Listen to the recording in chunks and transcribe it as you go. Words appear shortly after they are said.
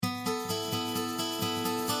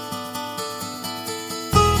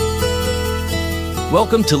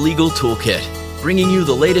Welcome to Legal Toolkit, bringing you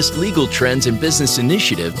the latest legal trends and business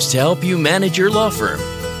initiatives to help you manage your law firm.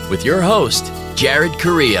 With your host, Jared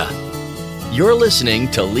Correa. You're listening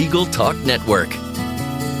to Legal Talk Network.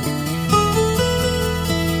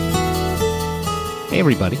 Hey,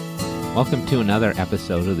 everybody. Welcome to another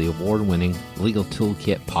episode of the award-winning Legal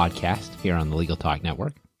Toolkit podcast here on the Legal Talk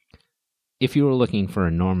Network. If you were looking for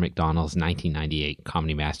a Norm Macdonald's 1998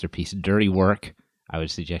 comedy masterpiece, Dirty Work, I would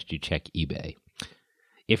suggest you check eBay.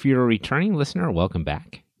 If you're a returning listener, welcome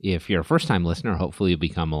back. If you're a first-time listener, hopefully you'll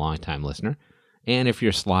become a long-time listener. And if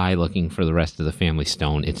you're sly looking for the rest of the Family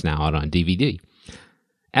Stone, it's now out on DVD.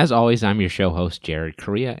 As always, I'm your show host, Jared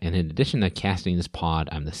Correa, and in addition to casting this pod,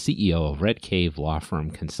 I'm the CEO of Red Cave Law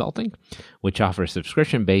Firm Consulting, which offers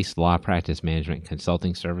subscription-based law practice management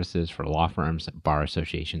consulting services for law firms, bar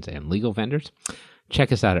associations, and legal vendors.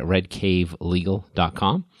 Check us out at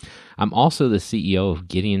redcavelegal.com. I'm also the CEO of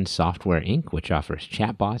Gideon Software, Inc., which offers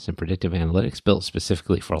chatbots and predictive analytics built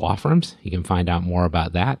specifically for law firms. You can find out more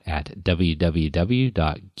about that at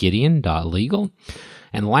www.gideon.legal.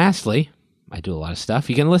 And lastly, I do a lot of stuff.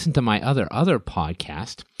 You can listen to my other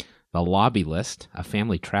podcast, The Lobby List, a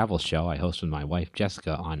family travel show I host with my wife,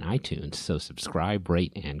 Jessica, on iTunes. So subscribe,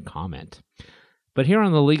 rate, and comment. But here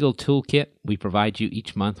on the Legal Toolkit, we provide you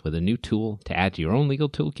each month with a new tool to add to your own legal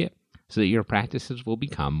toolkit so that your practices will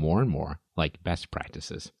become more and more like best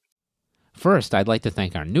practices. First, I'd like to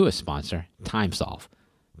thank our newest sponsor, TimeSolve.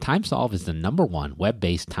 TimeSolve is the #1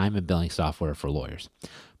 web-based time and billing software for lawyers.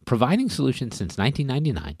 Providing solutions since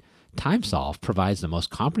 1999, TimeSolve provides the most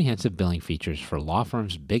comprehensive billing features for law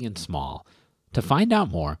firms big and small. To find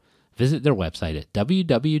out more, visit their website at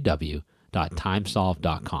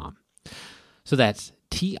www.timesolve.com. So that's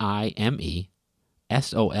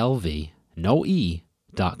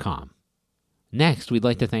TimeSolv.com. Next, we'd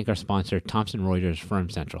like to thank our sponsor, Thomson Reuters Firm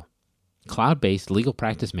Central, cloud-based legal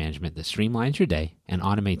practice management that streamlines your day and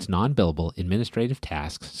automates non-billable administrative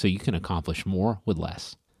tasks so you can accomplish more with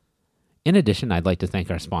less. In addition, I'd like to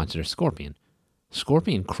thank our sponsor, Scorpion.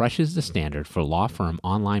 Scorpion crushes the standard for law firm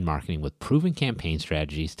online marketing with proven campaign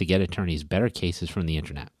strategies to get attorneys better cases from the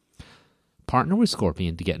internet. Partner with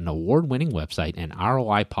Scorpion to get an award-winning website and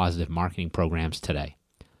ROI-positive marketing programs today.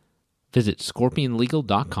 Visit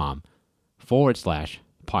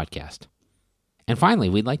scorpionlegal.com/podcast. And finally,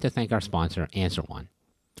 we'd like to thank our sponsor, AnswerOne.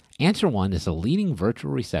 AnswerOne is a leading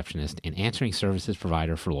virtual receptionist and answering services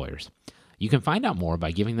provider for lawyers. You can find out more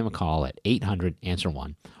by giving them a call at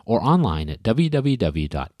 800-ANSWER1 or online at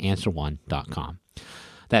www.answer1.com.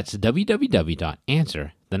 That's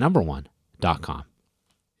www.answer1.com.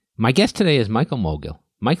 My guest today is Michael Mogill.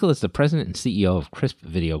 Michael is the president and CEO of Crisp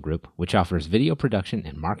Video Group, which offers video production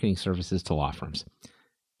and marketing services to law firms.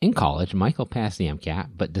 In college, Michael passed the MCAT,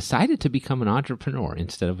 but decided to become an entrepreneur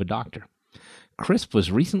instead of a doctor. Crisp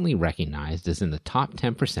was recently recognized as in the top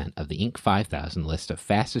 10% of the Inc. 5000 list of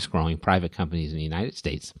fastest-growing private companies in the United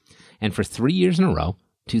States, and for 3 years in a row,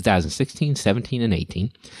 2016, 17, and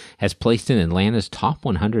 18, has placed in Atlanta's top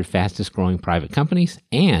 100 fastest-growing private companies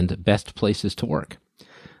and best places to work.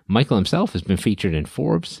 Michael himself has been featured in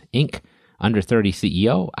Forbes, Inc., Under 30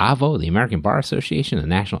 CEO, AVO, the American Bar Association, the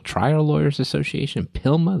National Trial Lawyers Association,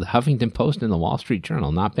 PILMA, the Huffington Post, and the Wall Street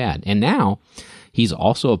Journal. Not bad. And now, he's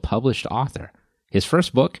also a published author. His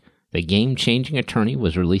first book, The Game-Changing Attorney,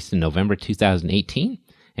 was released in November 2018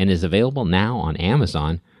 and is available now on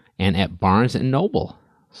Amazon and at Barnes & Noble.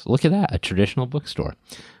 So look at that, a traditional bookstore.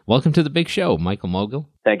 Welcome to the big show, Michael Mogill.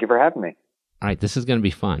 Thank you for having me. All right, this is going to be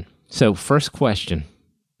fun. So first question.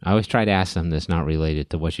 I always try to ask something that's not related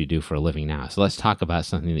to what you do for a living now. So let's talk about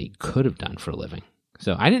something that you could have done for a living.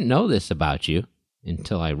 So I didn't know this about you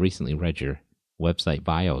until I recently read your website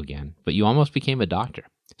bio again, but you almost became a doctor.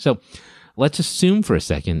 So let's assume for a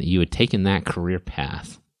second that you had taken that career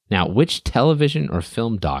path. Now, which television or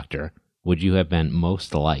film doctor would you have been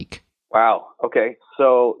most like? Wow. Okay.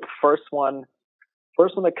 So first one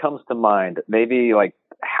that comes to mind, maybe like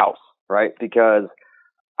House, right? Because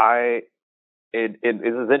It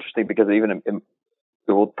is interesting because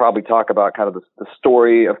we'll probably talk about kind of the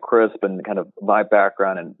story of Crisp and kind of my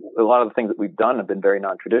background, and a lot of the things that we've done have been very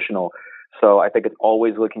non-traditional. So I think it's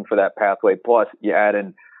always looking for that pathway. Plus, you add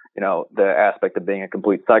in, the aspect of being a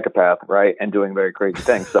complete psychopath, right, and doing very crazy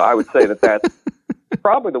things. So I would say that's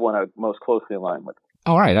probably the one I would most closely align with.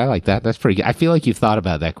 All right, I like that. That's pretty good. I feel like you've thought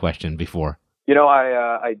about that question before.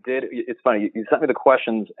 I did. It's funny. You sent me the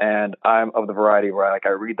questions, and I'm of the variety where I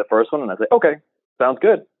read the first one and I say, okay, sounds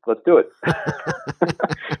good. Let's do it.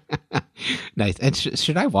 Nice. And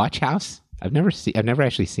should I watch House? I've never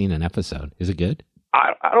actually seen an episode. Is it good?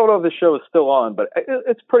 I don't know if the show is still on, but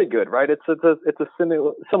it's pretty good, right? It's a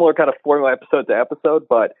similar kind of formula episode to episode,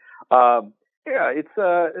 but yeah,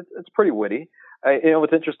 it's pretty witty.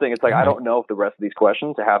 What's interesting? It's like I don't know if the rest of these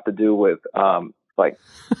questions have to do with like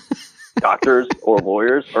doctors or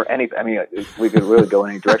lawyers or anything. I mean, we could really go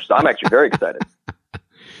in any direction. So I'm actually very excited.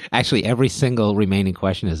 Actually, every single remaining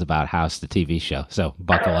question is about House, the TV show. So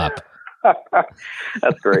buckle up.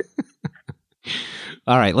 That's great.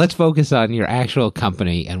 All right, let's focus on your actual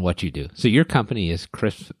company and what you do. So your company is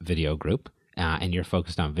Crisp Video Group, and you're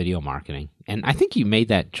focused on video marketing. And I think you made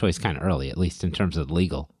that choice kind of early, at least in terms of the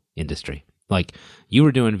legal industry. Like you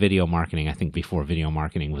were doing video marketing, I think, before video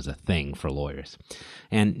marketing was a thing for lawyers.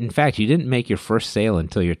 And in fact, you didn't make your first sale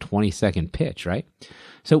until your 22nd pitch, right?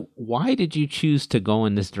 So why did you choose to go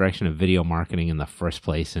in this direction of video marketing in the first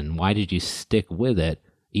place? And why did you stick with it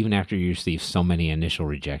even after you received so many initial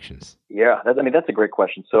rejections? Yeah, that's a great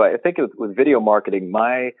question. So I think with video marketing,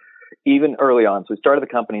 even early on, so we started the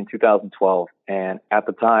company in 2012. And at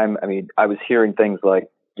the time, I mean, I was hearing things like,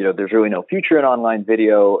 there's really no future in online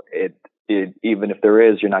video. Even if there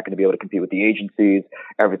is, you're not going to be able to compete with the agencies.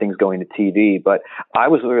 Everything's going to TV. But I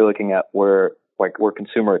was really looking at where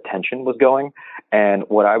consumer attention was going. And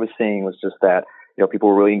what I was seeing was just that, people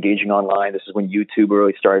were really engaging online. This is when YouTube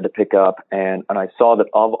really started to pick up. And I saw that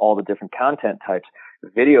of all the different content types,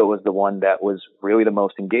 video was the one that was really the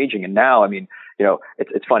most engaging. And now, I mean,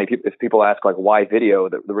 it's funny. If people ask like why video,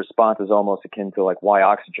 the response is almost akin to like why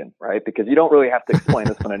oxygen, right? Because you don't really have to explain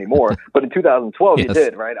this one anymore. But in 2012, yes. You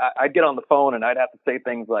did, right? I'd get on the phone and I'd have to say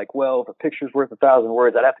things like, well, if a picture's worth 1,000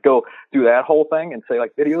 words, I'd have to go do that whole thing and say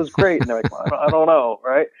like video is great. And they're like, well, I don't know,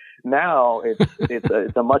 right? Now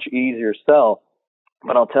it's a much easier sell.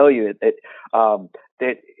 But I'll tell you,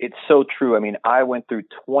 it's so true. I mean, I went through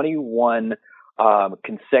 21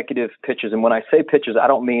 consecutive pitches. And when I say pitches, I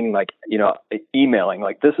don't mean like, emailing.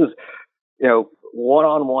 Like this is,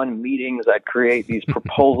 one-on-one meetings. I'd create these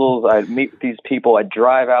proposals. I'd meet with these people. I'd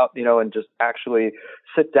drive out, and just actually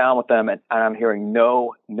sit down with them. And I'm hearing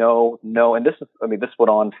no. And this went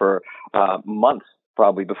on for months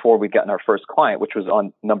probably before we'd gotten our first client, which was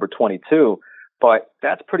on number 22. But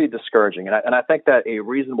that's pretty discouraging. And I think that a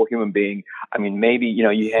reasonable human being, I mean, maybe,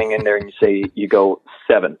 you hang in there and you say, you go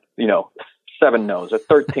 7 no's or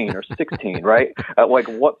 13 or 16, right? At like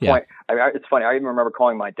what point, it's funny. I even remember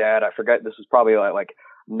calling my dad. I forgot, this was probably like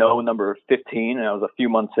no number 15. And I was a few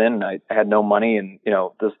months in and I had no money and,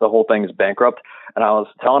 the whole thing is bankrupt. And I was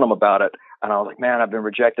telling him about it. And I was like, man, I've been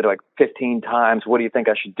rejected like 15 times. What do you think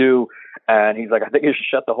I should do? And he's like, I think you should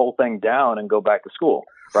shut the whole thing down and go back to school,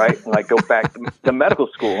 right? And like go back to medical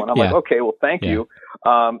school. And I'm like, okay, well, thank you.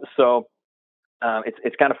 So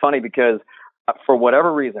it's kind of funny because for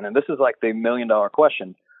whatever reason, and this is like the $1 million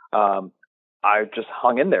question, I just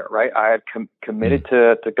hung in there, right? I had committed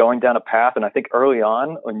to going down a path. And I think early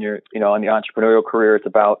on when you're, in the entrepreneurial career, it's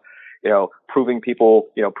about, proving people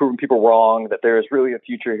wrong, that there is really a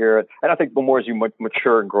future here. And I think the more as you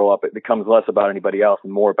mature and grow up, it becomes less about anybody else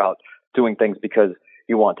and more about doing things because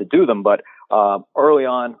you want to do them. But early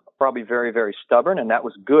on, probably very, very stubborn. And that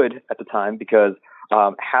was good at the time because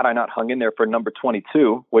had I not hung in there for number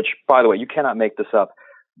 22, which, by the way, you cannot make this up.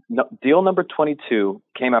 No, deal number 22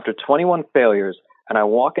 came after 21 failures. And I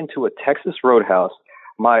walk into a Texas Roadhouse.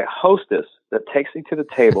 My hostess that takes me to the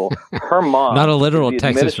table, her mom. Not a literal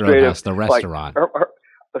Texas Roadhouse, the restaurant.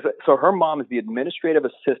 So her mom is the administrative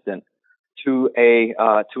assistant to a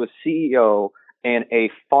CEO in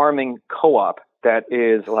a farming co-op that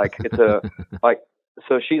is like, it's a, like,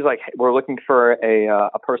 so she's like, we're looking for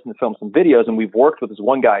a person to film some videos. And we've worked with this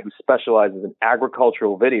one guy who specializes in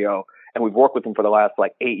agricultural video. And we've worked with him for the last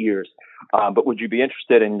like 8 years. But would you be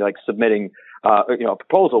interested in like submitting, a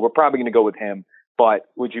proposal? We're probably going to go with him. But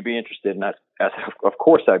would you be interested? And of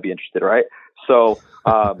course I'd be interested, right? So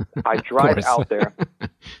I drive out there,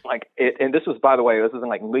 and this was, by the way, this is in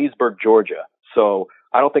like Leesburg, Georgia. So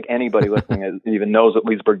I don't think anybody listening even knows what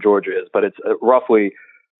Leesburg, Georgia is, but it's roughly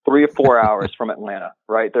 3 or 4 hours from Atlanta,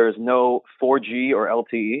 right? There is no 4G or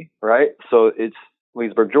LTE, right? So it's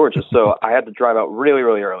Leesburg, Georgia. So I had to drive out really,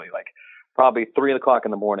 really early, like probably 3 o'clock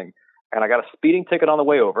in the morning, and I got a speeding ticket on the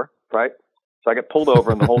way over, right? So I get pulled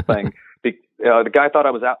over and the whole thing. The guy thought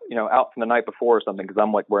I was out from the night before or something because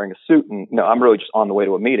I'm like wearing a suit, and no, I'm really just on the way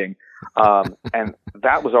to a meeting. And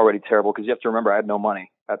that was already terrible because you have to remember I had no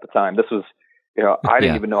money at the time. This was, I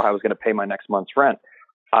didn't even know how I was going to pay my next month's rent.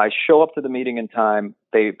 I show up to the meeting in time.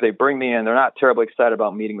 They bring me in. They're not terribly excited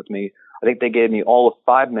about meeting with me. I think they gave me all of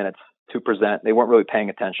 5 minutes to present. They weren't really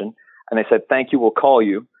paying attention. And they said, thank you, we'll call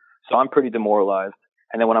you. So I'm pretty demoralized.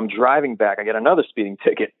 And then when I'm driving back, I get another speeding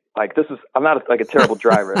ticket. like I'm not like a terrible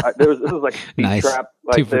driver. This is like a speed Nice. trap.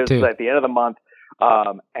 Like Two for two. at the end of the month,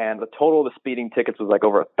 and the total of the speeding tickets was like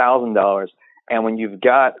over $1,000. And when you've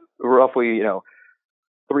got roughly, $300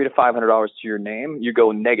 to $500 to your name, you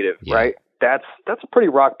go negative, right? That's a pretty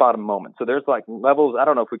rock bottom moment. So there's like levels. I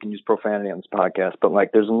don't know if we can use profanity on this podcast, but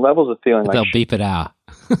like there's levels of feeling like they'll beep it out.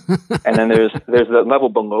 And then there's the level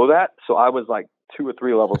below that. So I was like 2 or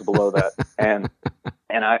 3 levels below that, and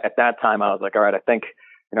I at that time I was like, all right, I think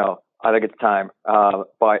it's time.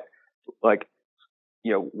 But like,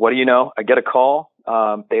 what do you know? I get a call.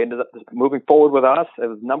 They ended up moving forward with us. It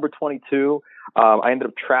was number 22. I ended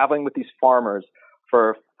up traveling with these farmers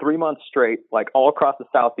for 3 months straight, like all across the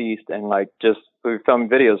Southeast, and like we were filming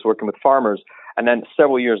videos working with farmers. And then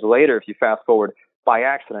several years later, if you fast forward, by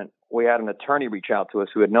accident, we had an attorney reach out to us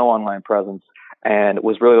who had no online presence and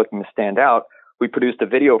was really looking to stand out. We produced a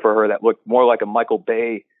video for her that looked more like a Michael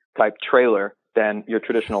Bay type trailer than your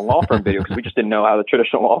traditional law firm video, because we just didn't know how the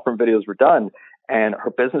traditional law firm videos were done. And her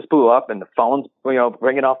business blew up, and the phone's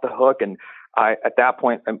ringing off the hook. And I, at that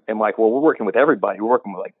point, I'm like, well, we're working with everybody. We're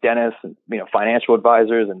working with like dentists and financial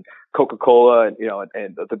advisors and Coca-Cola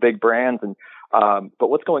and the big brands. And but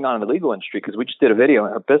what's going on in the legal industry? Because we just did a video,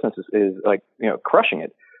 and our business is like crushing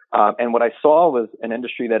it. And what I saw was an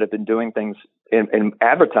industry that had been doing things in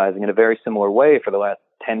advertising in a very similar way for the last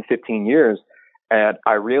 10, 15 years. And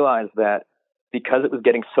I realized that because it was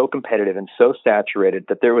getting so competitive and so saturated,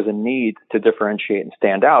 that there was a need to differentiate and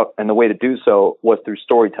stand out. And the way to do so was through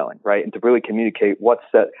storytelling, right? And to really communicate what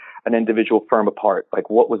set an individual firm apart. Like,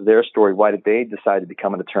 what was their story? Why did they decide to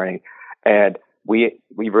become an attorney? And we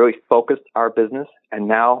really focused our business. And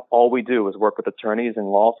now all we do is work with attorneys and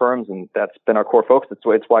law firms. And that's been our core focus.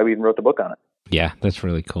 It's why we even wrote the book on it. Yeah, that's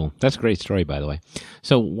really cool. That's a great story, by the way.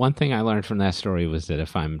 So one thing I learned from that story was that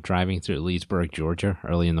if I'm driving through Leesburg, Georgia,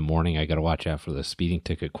 early in the morning, I got to watch out for the speeding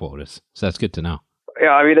ticket quotas. So that's good to know.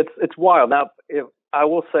 Yeah, I mean, it's wild. Now, I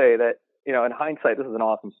will say that, in hindsight, this is an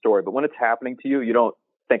awesome story. But when it's happening to you, you don't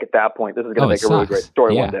think at that point, this is going to make a really great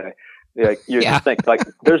story one day. Like, you just think, like,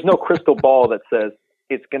 there's no crystal ball that says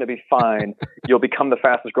it's going to be fine. You'll become the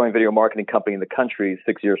fastest growing video marketing company in the country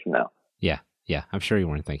 6 years from now. Yeah, I'm sure you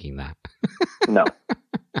weren't thinking that. No.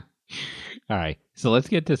 All right. So let's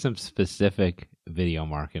get to some specific video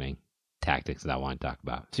marketing tactics that I want to talk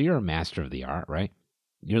about. So you're a master of the art, right?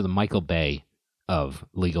 You're the Michael Bay of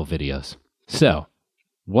legal videos. So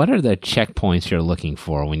what are the checkpoints you're looking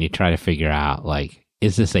for when you try to figure out, like,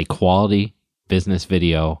 is this a quality business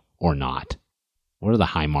video or not? What are the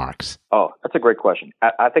high marks? Oh, that's a great question.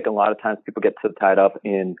 I think a lot of times people get so tied up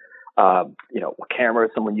in what camera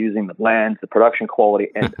is someone using, the lens, the production quality.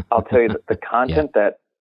 And I'll tell you that the content that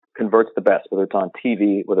converts the best, whether it's on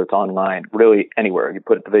TV, whether it's online, really anywhere, you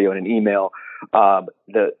put the video in an email,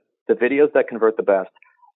 the videos that convert the best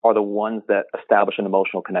are the ones that establish an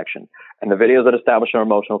emotional connection. And the videos that establish an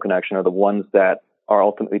emotional connection are the ones that are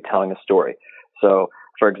ultimately telling a story. So,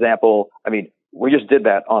 for example, we just did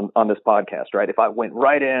that on this podcast, right? If I went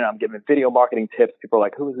right in, I'm giving video marketing tips. People are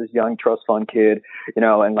like, who is this young trust fund kid?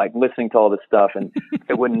 And like listening to all this stuff. And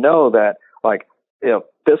they wouldn't know that, like,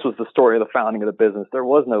 this was the story of the founding of the business. There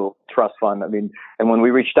was no trust fund. And when we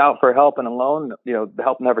reached out for help and a loan, the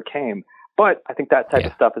help never came. But I think that type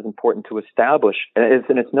of stuff is important to establish.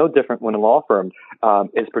 And it's no different when a law firm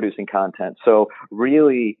is producing content. So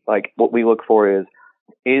really, like, what we look for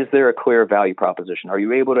is there a clear value proposition? Are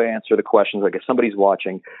you able to answer the questions? Like, if somebody's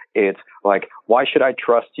watching, it's like, why should I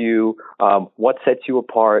trust you? What sets you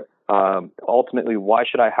apart? Ultimately, why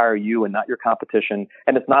should I hire you and not your competition?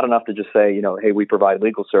 And it's not enough to just say, hey, we provide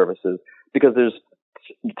legal services, because there's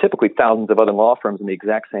typically thousands of other law firms in the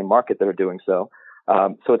exact same market that are doing so.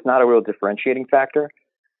 So it's not a real differentiating factor.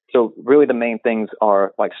 So really the main things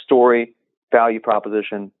are like story, value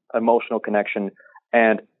proposition, emotional connection.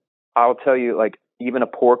 And I'll tell you, like, even a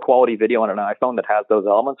poor quality video on an iPhone that has those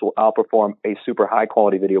elements will outperform a super high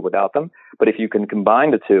quality video without them. But if you can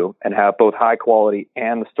combine the two and have both high quality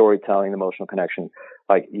and the storytelling, the emotional connection,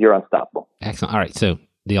 like, you're unstoppable. Excellent. All right. So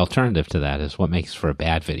the alternative to that is what makes for a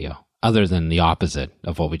bad video, other than the opposite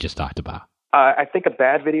of what we just talked about. I think a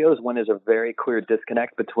bad video is when there's a very clear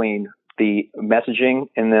disconnect between the messaging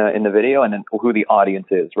in the video and then who the audience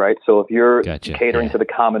is, right? So if you're catering to the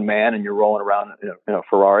common man and you're rolling around in a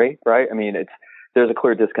Ferrari, right? There's a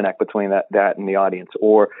clear disconnect between that and the audience.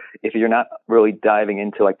 Or if you're not really diving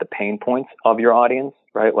into like the pain points of your audience,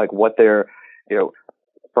 right? Like what they're,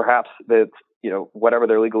 perhaps that's, whatever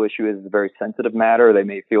their legal issue is a very sensitive matter. They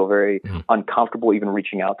may feel very uncomfortable even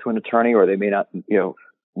reaching out to an attorney, or they may not,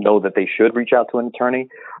 know that they should reach out to an attorney.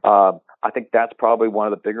 I think that's probably one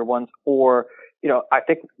of the bigger ones. Or, I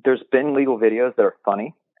think there's been legal videos that are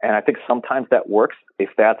funny And I think sometimes that works if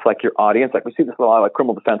that's like your audience. Like we see this a lot, like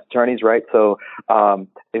criminal defense attorneys, right? So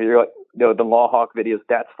if you're like, the Law Hawk videos,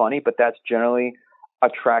 that's funny, but that's generally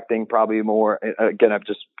attracting probably more. Again, I'm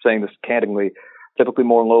just saying this candidly. Typically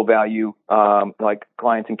more low value, like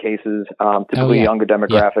clients and cases, typically younger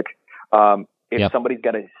demographic. If somebody's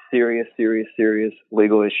got a serious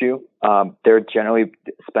legal issue, they're generally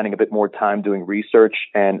spending a bit more time doing research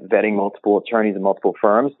and vetting multiple attorneys and multiple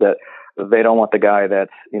firms. That they don't want the guy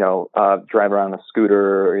that's, driving around a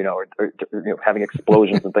scooter, or having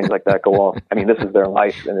explosions and things like that go off. I mean, this is their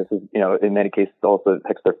life, and this is, in many cases also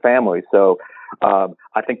affects their family. So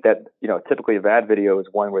I think that, typically a bad video is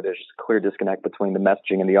one where there's just a clear disconnect between the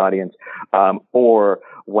messaging and the audience, or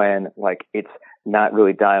when like it's not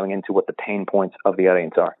really dialing into what the pain points of the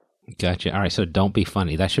audience are. Gotcha. All right. So don't be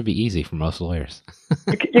funny. That should be easy for most lawyers.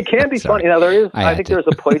 You can be funny. Now there is, I think there's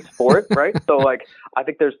a place for it, right? So like, I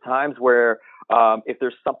think there's times where, if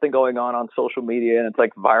there's something going on social media and it's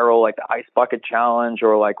like viral, like the ice bucket challenge,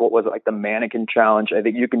 or like what was it, like the mannequin challenge, I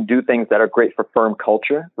think you can do things that are great for firm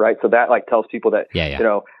culture, right? So that like tells people that,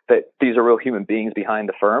 that these are real human beings behind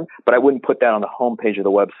the firm, but I wouldn't put that on the homepage of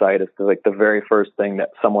the website as like the very first thing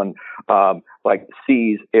that someone, like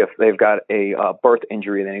sees if they've got a birth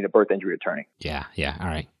injury and they need a birth injury attorney. Yeah. All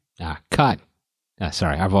right. Cut.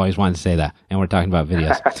 Sorry, I've always wanted to say that, and we're talking about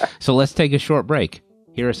videos. So let's take a short break.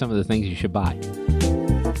 Here are some of the things you should buy.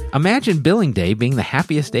 Imagine billing day being the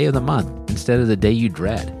happiest day of the month instead of the day you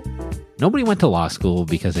dread. Nobody went to law school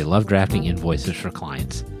because they love drafting invoices for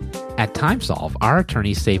clients. At TimeSolve, our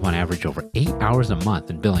attorneys save on average over 8 hours a month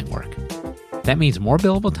in billing work. That means more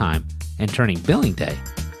billable time and turning billing day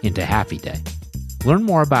into happy day. Learn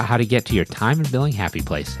more about how to get to your time and billing happy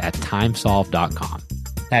place at timesolve.com.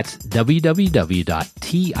 That's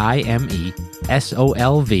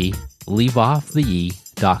www.timesolv, leave off the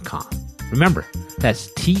e.com. Remember, that's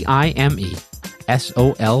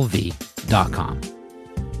timesolv.com.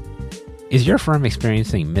 Is your firm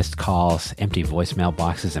experiencing missed calls, empty voicemail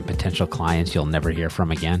boxes, and potential clients you'll never hear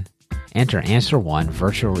from again? Enter Answer One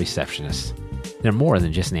Virtual Receptionists. They're more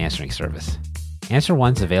than just an answering service. Answer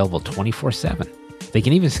One's available 24/7. They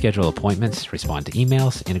can even schedule appointments, respond to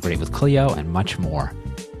emails, integrate with Clio, and much more.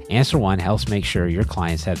 Answer One helps make sure your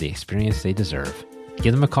clients have the experience they deserve.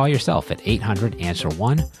 Give them a call yourself at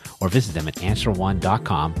 800-ANSWER1 or visit them at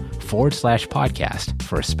answer1.com/podcast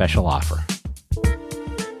for a special offer.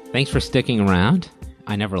 Thanks for sticking around.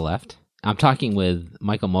 I never left. I'm talking with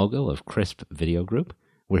Michael Mogul of Crisp Video Group.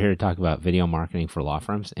 We're here to talk about video marketing for law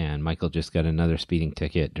firms, and Michael just got another speeding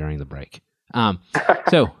ticket during the break.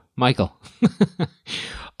 So, Michael,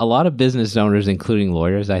 a lot of business owners, including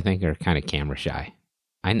lawyers, I think, are kind of camera shy.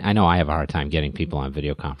 I know I have a hard time getting people on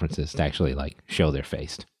video conferences to actually like show their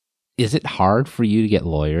face. Is it hard for you to get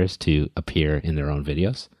lawyers to appear in their own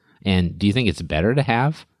videos? And do you think it's better to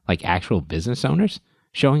have like actual business owners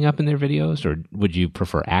showing up in their videos, or would you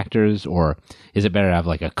prefer actors, or is it better to have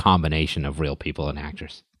like a combination of real people and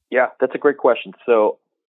actors? Yeah, that's a great question. So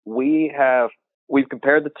we've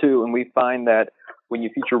compared the two, and we find that when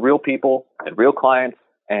you feature real people and real clients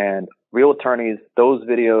and real attorneys, those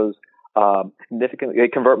videos significantly, they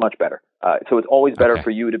convert much better. So it's always better for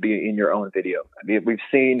you to be in your own video. I mean, we've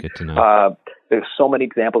seen there's so many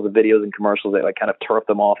examples of videos and commercials that like kind of turf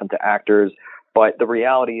them off into actors, but the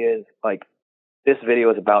reality is like this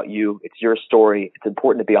video is about you. It's your story. It's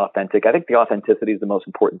important to be authentic. I think the authenticity is the most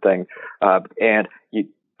important thing, and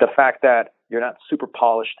the fact that you're not super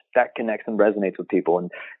polished, that connects and resonates with people.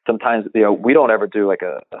 And sometimes we don't ever do like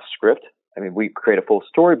a script. I mean, we create a full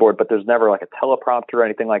storyboard, but there's never like a teleprompter or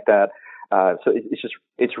anything like that. So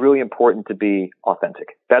it's really important to be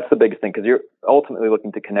authentic. That's the biggest thing, because you're ultimately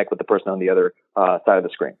looking to connect with the person on the other side of the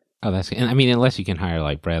screen. Oh, and I mean, unless you can hire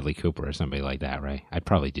like Bradley Cooper or somebody like that, right? I'd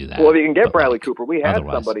probably do that. Well, if you can get Bradley Cooper, we had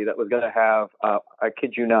somebody that was going to have, I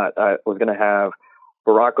kid you not, was going to have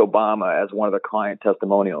Barack Obama as one of the client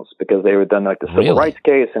testimonials, because they had done like the civil rights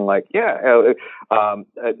case, and like,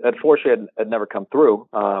 unfortunately it had never come through.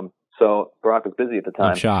 So Barack was busy at the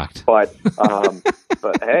time. I'm shocked. But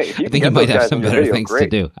hey, if you I think you might have some better things to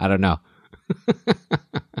do. I don't know.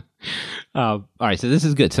 All right, so this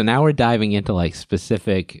is good. So now we're diving into like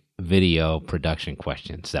specific video production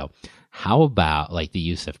questions. So how about like the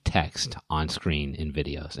use of text on screen in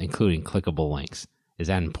videos, including clickable links? Is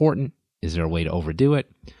that important? Is there a way to overdo it?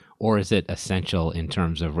 Or is it essential in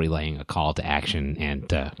terms of relaying a call to action and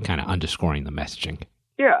kind of underscoring the messaging?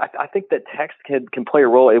 Yeah, I think that text can play a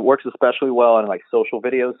role. It works especially well in like social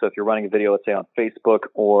videos. So if you're running a video, let's say on Facebook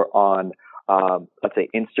or on, let's say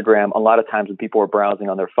Instagram, a lot of times when people are browsing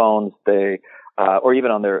on their phones, or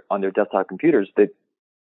even on their desktop computers,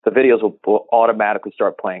 the videos will automatically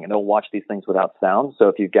start playing, and they'll watch these things without sound. So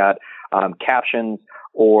if you've got captions,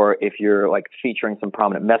 or if you're like featuring some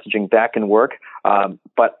prominent messaging, that can work.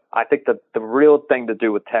 But I think the real thing to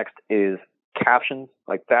do with text is captions.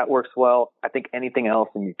 Like that works well. I think anything else,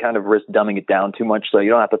 and you kind of risk dumbing it down too much, so you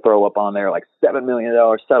don't have to throw up on there like $7 million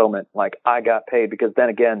settlement, like I got paid, because then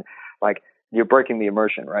again, like you're breaking the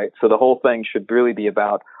immersion, right? So the whole thing should really be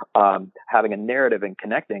about having a narrative and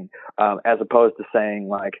connecting, as opposed to saying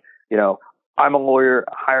like, you know, I'm a lawyer,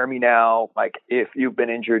 hire me now. Like if you've been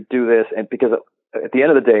injured, do this. And because at the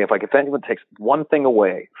end of the day, if anyone takes one thing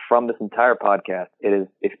away from this entire podcast, it is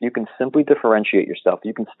if you can simply differentiate yourself,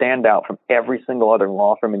 you can stand out from every single other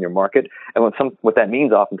law firm in your market. And what that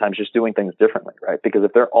means oftentimes just doing things differently, right? Because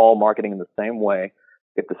if they're all marketing in the same way,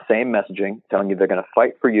 if the same messaging telling you they're going to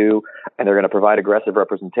fight for you and they're going to provide aggressive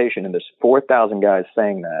representation, and there's 4,000 guys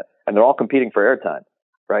saying that, and they're all competing for airtime,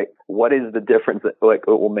 right? What is the difference that like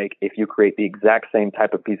it will make if you create the exact same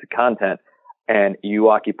type of piece of content and you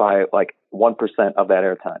occupy like 1% of that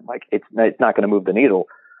airtime? Like it's not going to move the needle.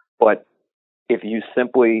 But if you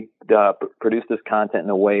simply produce this content in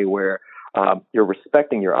a way where you're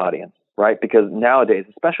respecting your audience, right? Because nowadays,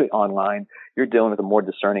 especially online, you're dealing with a more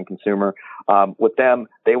discerning consumer. With them,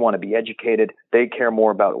 they want to be educated. They care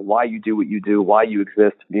more about why you do what you do, why you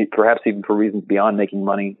exist, perhaps even for reasons beyond making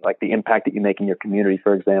money, like the impact that you make in your community,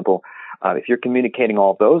 for example. If you're communicating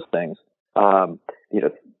all those things,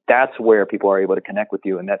 that's where people are able to connect with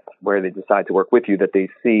you, and that's where they decide to work with you, that they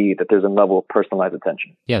see that there's a level of personalized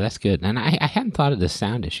attention. Yeah, that's good. And I hadn't thought of the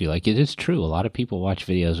sound issue. Like, it is true. A lot of people watch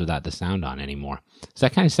videos without the sound on anymore. So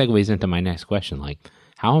that kind of segues into my next question. Like,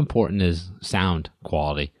 how important is sound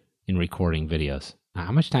quality in recording videos?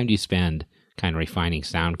 How much time do you spend kind of refining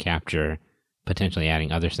sound capture, potentially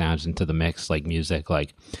adding other sounds into the mix, like music?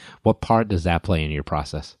 Like, what part does that play in your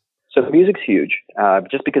process? So music's huge,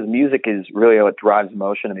 just because music is really what drives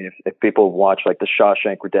emotion. I mean, if people watch like the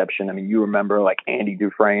Shawshank Redemption, I mean, you remember like Andy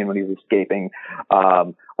Dufresne when he was escaping,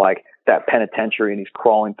 like that penitentiary, and he's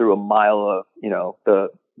crawling through a mile of,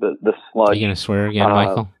 the sludge. Are you going to swear again,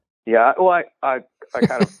 Michael? Yeah, well, I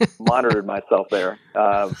kind of monitored myself there,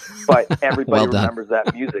 but everybody remembers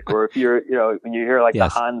that music. Or if you're, when you hear like the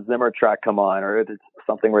Hans Zimmer track come on, or it's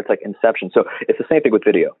something where it's like Inception. So it's the same thing with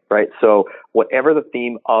video, right? So whatever the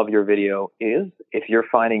theme of your video is, if you're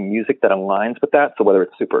finding music that aligns with that, so whether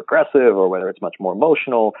it's super aggressive or whether it's much more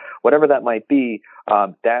emotional, whatever that might be,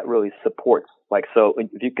 that really supports. Like, so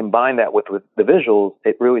if you combine that with the visuals,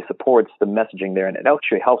 it really supports the messaging there, and it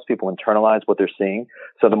actually helps people internalize what they're seeing.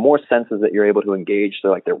 So the more senses that you're able to engage, so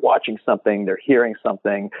like they're watching something, they're hearing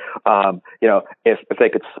something, if they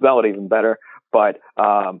could smell it, even better. But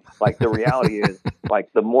like the reality is, like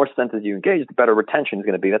the more senses you engage, the better retention is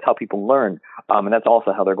going to be. That's how people learn, and that's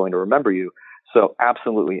also how they're going to remember you. So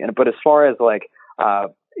absolutely. But as far as like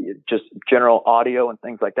just general audio and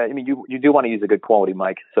things like that, I mean, you do want to use a good quality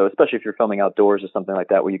mic. So especially if you're filming outdoors or something like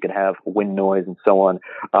that, where you can have wind noise and so on.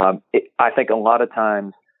 I think a lot of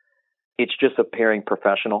times it's just appearing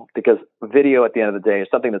professional, because video at the end of the day is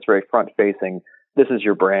something that's very front facing. This is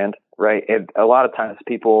your brand, right? And a lot of times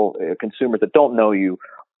people, consumers that don't know you,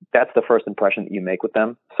 that's the first impression that you make with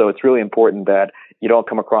them. So it's really important that you don't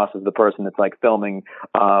come across as the person that's like filming,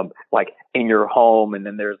 like in your home, and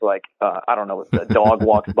then there's like, I don't know, a dog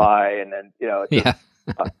walks by, and then,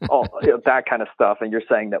 that kind of stuff. And you're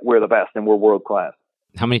saying that we're the best and we're world class.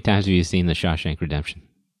 How many times have you seen The Shawshank Redemption?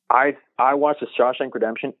 I watch The Shawshank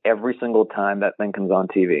Redemption every single time that thing comes on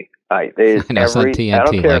TV. I know, it's on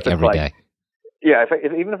TNT like every day. Yeah,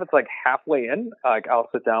 even if it's like halfway in, like I'll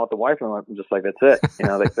sit down with the wife and I'm just like, that's it.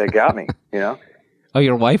 They got me. Oh,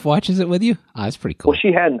 your wife watches it with you? Oh, that's pretty cool. Well,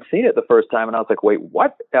 she hadn't seen it the first time, and I was like, wait,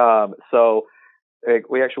 what? So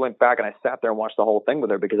we actually went back, and I sat there and watched the whole thing with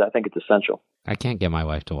her, because I think it's essential. I can't get my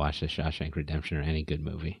wife to watch The Shawshank Redemption or any good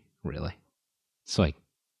movie, really. It's like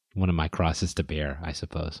one of my crosses to bear, I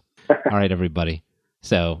suppose. All right, everybody.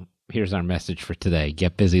 So here's our message for today.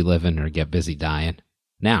 Get busy living or get busy dying.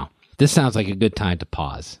 Now, this sounds like a good time to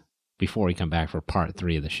pause before we come back for part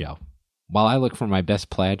 3 of the show. While I look for my best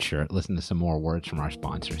plaid shirt, listen to some more words from our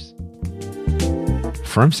sponsors.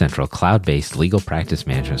 Firm Central, cloud-based legal practice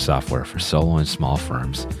management software for solo and small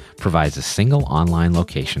firms, provides a single online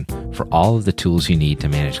location for all of the tools you need to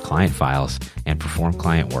manage client files and perform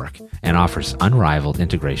client work, and offers unrivaled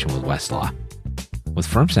integration with Westlaw. With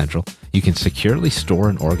Firm Central, you can securely store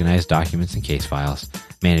and organize documents and case files,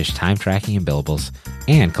 manage time tracking and billables,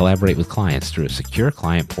 and collaborate with clients through a secure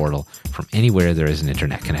client portal from anywhere there is an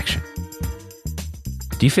internet connection.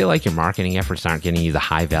 Do you feel like your marketing efforts aren't getting you the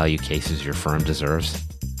high-value cases your firm deserves?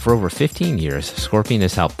 For over 15 years, Scorpion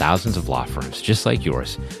has helped thousands of law firms just like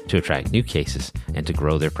yours to attract new cases and to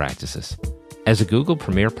grow their practices. As a Google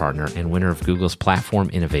Premier Partner and winner of Google's Platform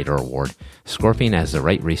Innovator Award, Scorpion has the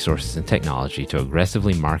right resources and technology to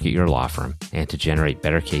aggressively market your law firm and to generate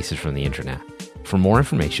better cases from the internet. For more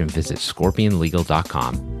information, visit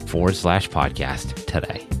scorpionlegal.com/podcast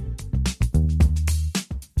today.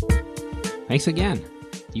 Thanks again.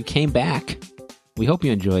 You came back. We hope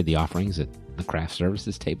you enjoyed the offerings at the craft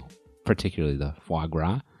services table, particularly the foie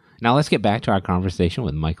gras. Now let's get back to our conversation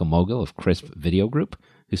with Michael Mogul of Crisp Video Group,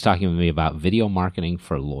 who's talking with me about video marketing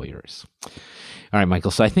for lawyers. All right,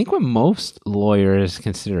 Michael. So I think when most lawyers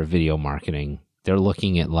consider video marketing, they're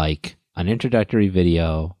looking at like an introductory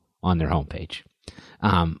video on their homepage.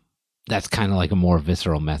 That's kind of like a more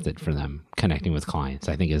visceral method for them connecting with clients,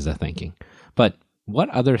 I think is the thinking. But what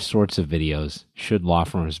other sorts of videos should law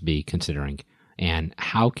firms be considering? And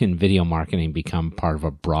how can video marketing become part of a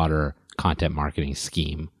broader content marketing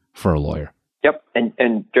scheme for a lawyer? Yep.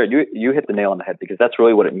 And Jared, you hit the nail on the head because that's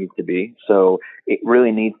really what it needs to be. So it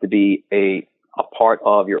really needs to be a part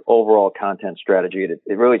of your overall content strategy.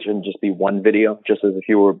 It really shouldn't just be one video. Just as if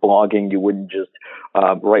you were blogging, you wouldn't just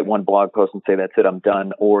write one blog post and say, that's it, I'm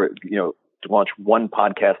done. Or, to launch one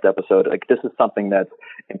podcast episode. Like this is something that's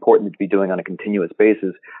important to be doing on a continuous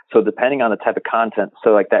basis. So depending on the type of content, so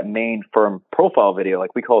like that main firm profile video,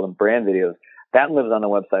 like we call them brand videos, that lives on the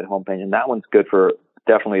website homepage, and that one's good for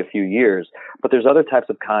definitely a few years. But there's other types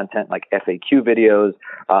of content like FAQ videos,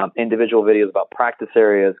 individual videos about practice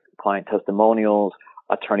areas, client testimonials,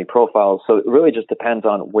 attorney profiles. So it really just depends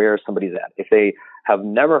on where somebody's at. If they have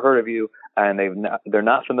never heard of you and they're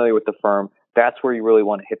not familiar with the firm, that's where you really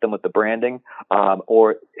want to hit them with the branding,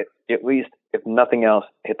 or at least, if nothing else,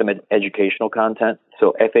 hit them with educational content.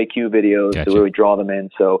 So FAQ videos to really draw them in.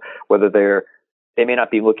 So whether they may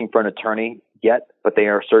not be looking for an attorney yet, but they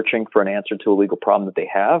are searching for an answer to a legal problem that they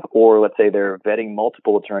have, or let's say they're vetting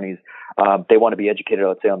multiple attorneys, they want to be educated,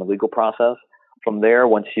 let's say, on the legal process. From there,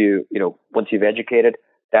 once you've educated,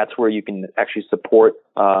 that's where you can actually support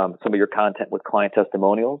some of your content with client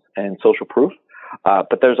testimonials and social proof.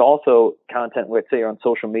 But there's also content, let's say, on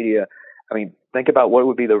social media. I mean, think about what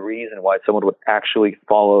would be the reason why someone would actually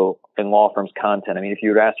follow in law firms' content. I mean, if you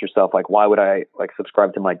would ask yourself, like, why would I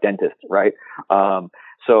subscribe to my dentist, right?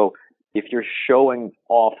 So if you're showing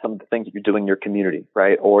off some of the things that you're doing in your community,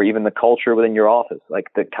 right, or even the culture within your office,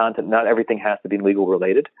 like the content, not everything has to be legal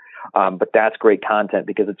related, but that's great content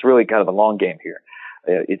because it's really kind of the long game here.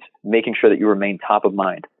 It's making sure that you remain top of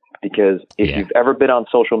mind. Because if you've ever been on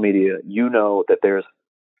social media, you know that there's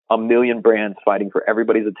a million brands fighting for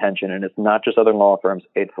everybody's attention. And it's not just other law firms.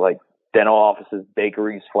 It's like dental offices,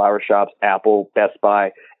 bakeries, flower shops, Apple, Best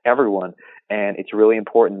Buy, everyone. And it's really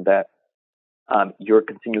important that you're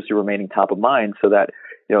continuously remaining top of mind so that,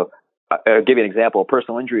 I'll give you an example. A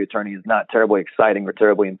personal injury attorney is not terribly exciting or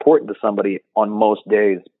terribly important to somebody on most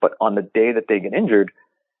days. But on the day that they get injured,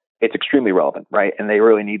 it's extremely relevant, right? And they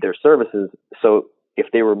really need their services. So if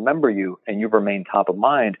they remember you and you remain top of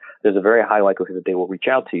mind, there's a very high likelihood that they will reach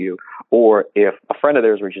out to you. Or if a friend of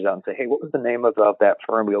theirs reaches out and say, hey, what was the name of that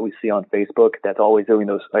firm we always see on Facebook that's always doing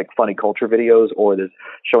those like funny culture videos, or there's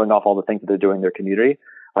showing off all the things that they're doing in their community?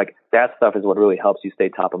 Like that stuff is what really helps you stay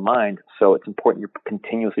top of mind. So it's important you're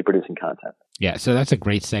continuously producing content. Yeah. So that's a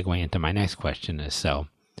great segue into my next question is, so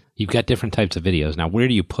you've got different types of videos. Now, where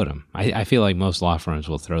do you put them? I feel like most law firms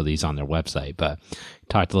will throw these on their website, but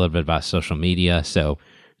talked a little bit about social media. So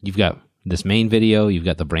you've got this main video, you've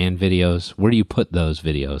got the brand videos. Where do you put those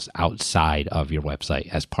videos outside of your website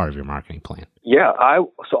as part of your marketing plan? Yeah, I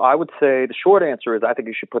would say the short answer is I think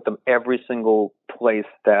you should put them every single place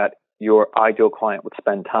that your ideal client would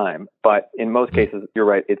spend time. But in most cases, you're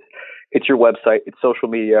right. It's your website, it's social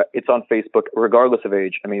media, it's on Facebook, regardless of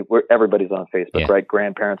age. I mean, everybody's on Facebook, right?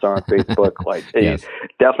 Grandparents are on Facebook, it's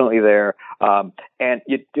definitely there. And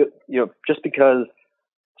just because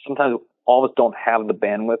sometimes all of us don't have the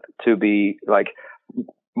bandwidth to be like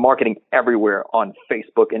marketing everywhere on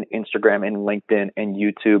Facebook and Instagram and LinkedIn and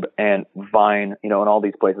YouTube and Vine, and all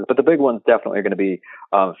these places. But the big ones definitely are going to be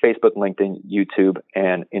Facebook, LinkedIn, YouTube,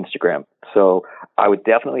 and Instagram. So I would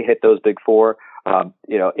definitely hit those big four.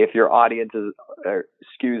 If your audience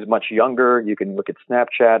skews much younger, you can look at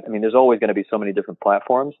Snapchat. I mean, there's always going to be so many different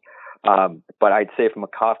platforms. But I'd say from a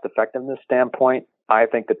cost effectiveness standpoint, I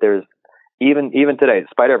think that there's even today,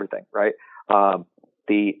 despite everything, right?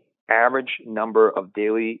 The average number of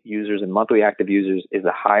daily users and monthly active users is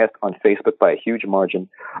the highest on Facebook by a huge margin.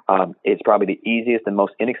 It's probably the easiest and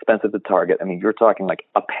most inexpensive to target. I mean, you're talking like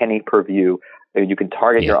a penny per view And you can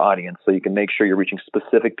target your audience, so you can make sure you're reaching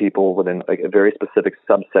specific people within like a very specific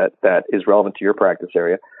subset that is relevant to your practice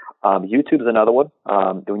area. YouTube is another one.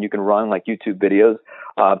 When you can run like YouTube videos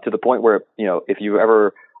to the point where, you know, if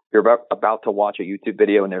you're about to watch a YouTube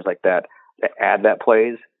video and there's like that ad that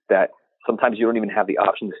plays, that sometimes you don't even have the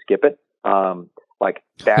option to skip it. Like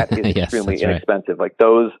that is yes, extremely inexpensive. Right. Like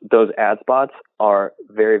those ad spots are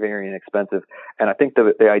very, very inexpensive. And I think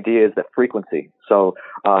the idea is the frequency. So,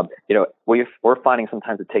 you know, we're finding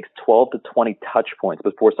sometimes it takes 12 to 20 touch points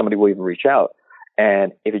before somebody will even reach out.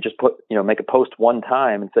 And if you just make a post one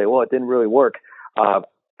time and say, well, it didn't really work,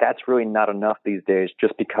 that's really not enough these days,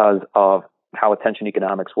 just because of how attention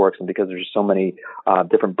economics works and because there's just so many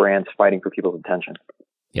different brands fighting for people's attention.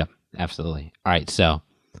 Yep, absolutely. All right, so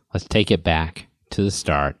let's take it back to the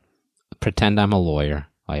start. Pretend I'm a lawyer.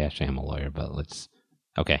 I actually am a lawyer, but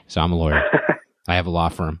so I'm a lawyer. I have a law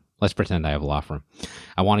firm. Let's pretend I have a law firm.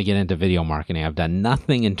 I want to get into video marketing. I've done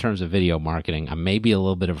nothing in terms of video marketing. I'm maybe a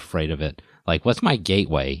little bit afraid of it. Like, what's my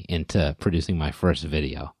gateway into producing my first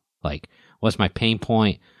video? Like, what's my pain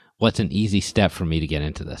point? What's an easy step for me to get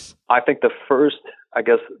into this? I think the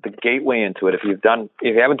gateway into it, if you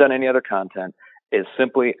haven't done any other content, is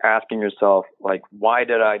simply asking yourself, like, why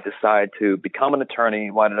did I decide to become an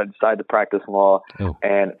attorney? Why did I decide to practice law?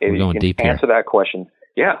 And if you can answer that question,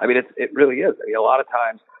 yeah, I mean, it really is. I mean, a lot of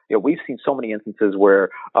times, you know, we've seen so many instances where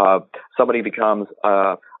somebody becomes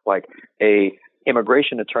like a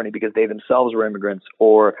immigration attorney because they themselves were immigrants,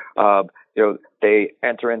 or you know, they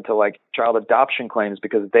enter into like child adoption claims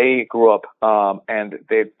because they grew up and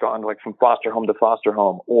they've gone like from foster home to foster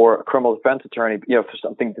home, or a criminal defense attorney, you know, for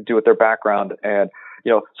something to do with their background. And,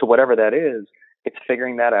 you know, so whatever that is, it's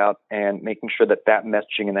figuring that out and making sure that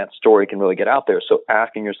messaging and that story can really get out there. So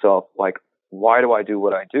asking yourself, like, why do I do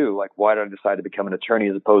what I do? Like, why did I decide to become an attorney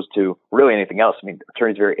as opposed to really anything else? I mean,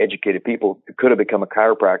 attorneys are very educated people. You could have become a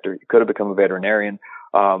chiropractor. You could have become a veterinarian.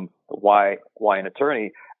 Why an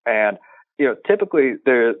attorney? And, you know, typically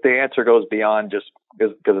the answer goes beyond just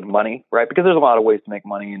because of money, right? Because there's a lot of ways to make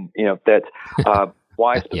money, and, you know, that's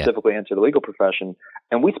why specifically enter the legal profession.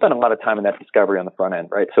 And we spend a lot of time in that discovery on the front end,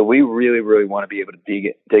 right? So we really, really want to be able to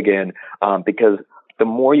dig in because the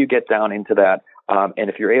more you get down into that, and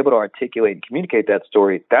if you're able to articulate and communicate that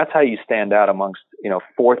story, that's how you stand out amongst, you know,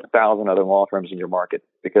 4,000 other law firms in your market,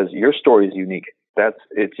 because your story is unique.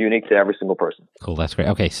 It's unique to every single person. Cool. That's great.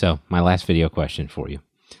 Okay. So my last video question for you.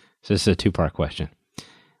 So this is a 2-part question.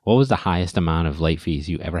 What was the highest amount of late fees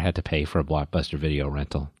you ever had to pay for a Blockbuster video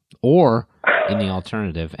rental? Or in the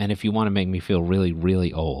alternative, and if you want to make me feel really,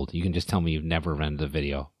 really old, you can just tell me you've never rented a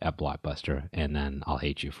video at Blockbuster, and then I'll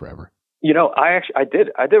hate you forever. You know, I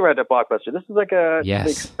did rent a Blockbuster. This is like the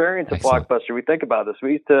experience of Blockbuster. We think about this.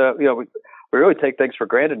 We used to, you know, we really take things for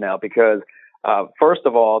granted now because, first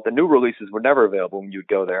of all, the new releases were never available when you'd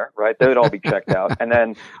go there, right? They would all be checked out. And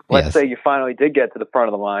then let's say you finally did get to the front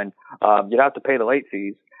of the line, you'd have to pay the late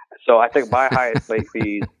fees. So I think my highest late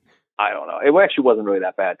fees, I don't know. It actually wasn't really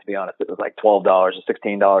that bad, to be honest. It was like $12 or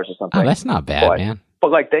 $16 or something. Oh, that's not bad, man. But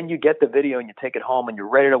like then you get the video and you take it home and you're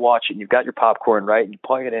ready to watch it and you've got your popcorn, right? And you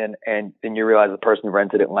plug it in and then you realize the person who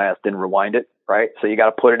rented it last didn't rewind it, right? So you got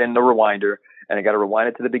to put it in the rewinder and you got to rewind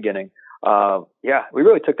it to the beginning. Yeah, we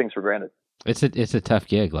really took things for granted. It's a tough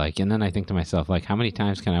gig, like, and then I think to myself, like, how many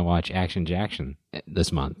times can I watch Action Jackson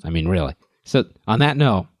this month? I mean, really. So on that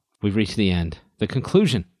note, we've reached the end, the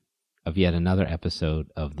conclusion of yet another episode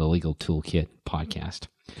of the Legal Toolkit podcast.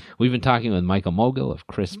 We've been talking with Michael Mogill of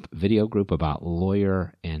Crisp Video Group about lawyers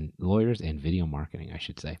and video marketing, I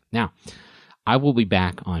should say. Now, I will be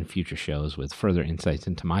back on future shows with further insights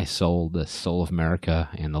into my soul, the soul of America,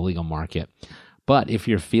 and the legal market. But if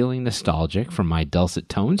you're feeling nostalgic from my dulcet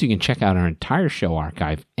tones, you can check out our entire show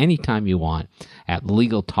archive anytime you want at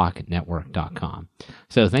LegalTalkNetwork.com.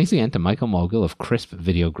 So thanks again to Michael Mogill of Crisp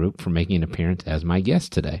Video Group for making an appearance as my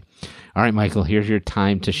guest today. All right, Michael, here's your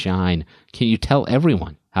time to shine. Can you tell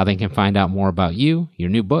everyone how they can find out more about you, your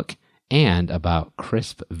new book, and about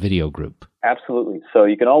Crisp Video Group? Absolutely. So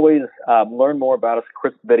you can always learn more about us at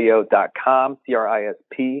crispvideo.com,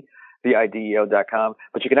 CRISPVIDEO.com.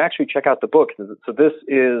 But you can actually check out the book. So this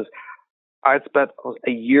is, I spent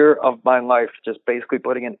a year of my life just basically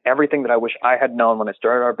putting in everything that I wish I had known when I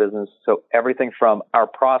started our business. So everything from our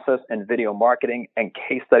process and video marketing and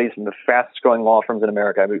case studies from the fastest growing law firms in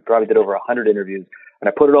America. We probably did over 100 interviews, and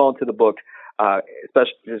I put it all into the book.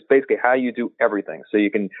 Especially just basically how you do everything. So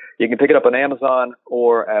you can pick it up on Amazon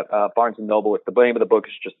or at Barnes & Noble. The name of the book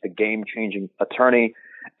is just The Game-Changing Attorney.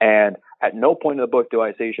 And at no point in the book do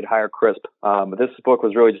I say you should hire Crisp. But this book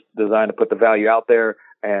was really just designed to put the value out there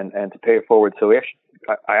and to pay it forward. So we actually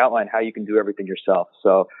I outline how you can do everything yourself.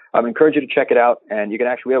 So I encourage you to check it out. And we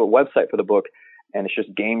have a website for the book, and it's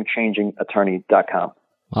just gamechangingattorney.com.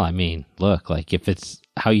 Well, I mean, look, like if it's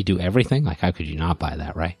how you do everything, like how could you not buy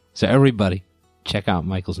that, right? So everybody, check out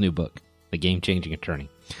Michael's new book, The Game-Changing Attorney.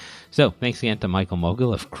 So thanks again to Michael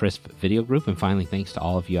Mogul of Crisp Video Group, and finally, thanks to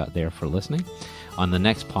all of you out there for listening. On the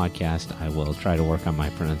next podcast, I will try to work on my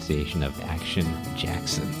pronunciation of Action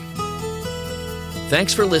Jackson.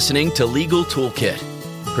 Thanks for listening to Legal Toolkit,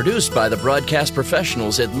 produced by the broadcast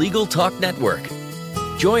professionals at Legal Talk Network.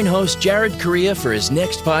 Join host Jared Correa for his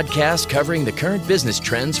next podcast covering the current business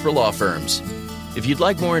trends for law firms. If you'd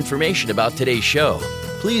like more information about today's show,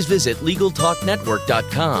 please visit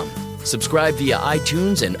LegalTalkNetwork.com. Subscribe via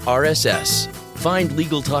iTunes and RSS. Find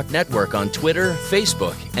Legal Talk Network on Twitter,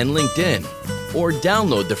 Facebook, and LinkedIn. Or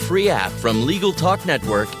download the free app from Legal Talk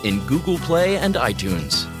Network in Google Play and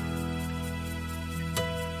iTunes.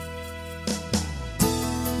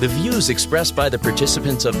 The views expressed by the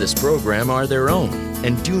participants of this program are their own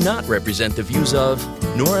and do not represent the views of,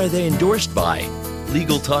 nor are they endorsed by,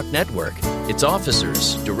 Legal Talk Network, its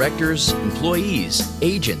officers, directors, employees,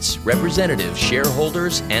 agents, representatives,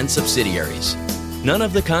 shareholders, and subsidiaries. None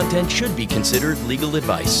of the content should be considered legal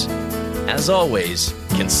advice. As always,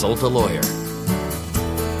 consult a lawyer.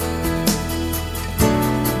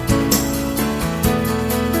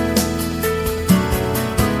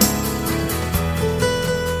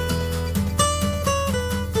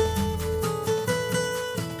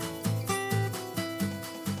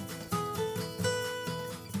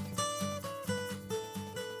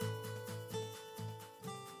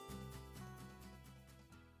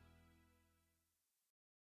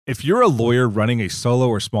 If you're a lawyer running a solo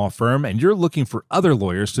or small firm and you're looking for other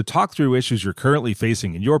lawyers to talk through issues you're currently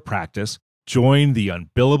facing in your practice, join the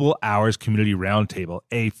Unbillable Hours Community Roundtable,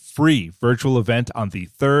 a free virtual event on the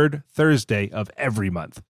third Thursday of every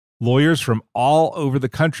month. Lawyers from all over the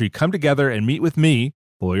country come together and meet with me,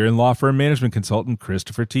 lawyer and law firm management consultant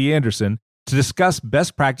Christopher T. Anderson, to discuss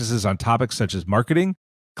best practices on topics such as marketing,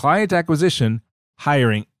 client acquisition,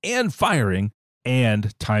 hiring and firing,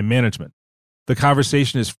 and time management. The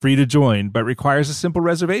conversation is free to join, but requires a simple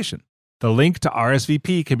reservation. The link to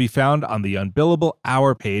RSVP can be found on the Unbillable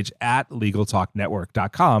Hour page at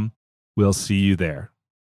LegalTalkNetwork.com. We'll see you there.